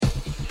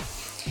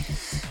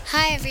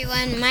Hi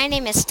everyone, my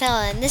name is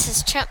Stella and this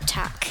is Trump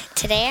Talk.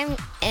 Today I'm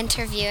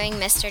interviewing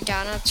Mr.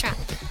 Donald Trump.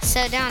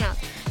 So Donald,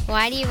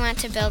 why do you want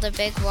to build a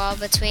big wall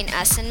between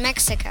us and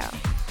Mexico?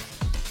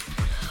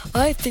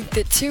 I think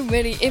that too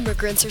many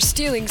immigrants are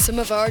stealing some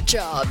of our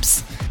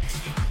jobs.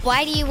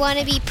 Why do you want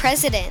to be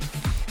president?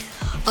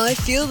 I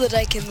feel that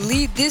I can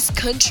lead this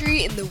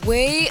country in the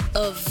way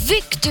of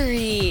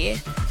victory.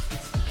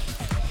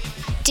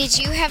 Did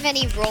you have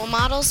any role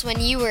models when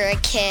you were a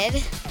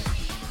kid?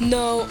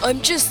 No,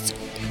 I'm just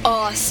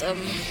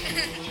awesome.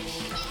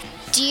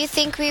 Do you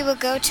think we will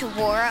go to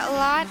war a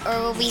lot,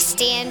 or will we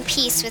stay in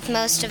peace with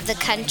most of the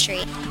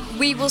country?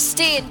 We will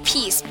stay in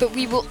peace, but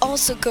we will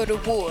also go to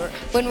war.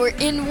 When we're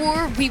in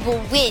war, we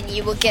will win.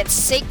 You will get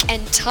sick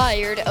and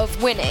tired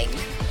of winning.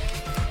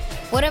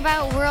 What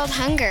about world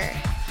hunger?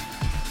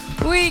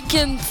 We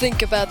can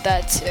think about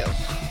that too.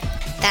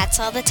 That's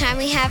all the time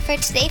we have for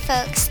today,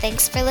 folks.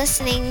 Thanks for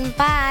listening.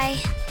 Bye.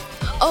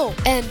 Oh,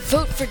 and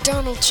vote for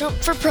Donald Trump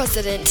for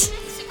president.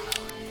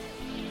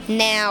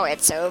 Now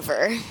it's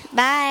over.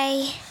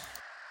 Bye.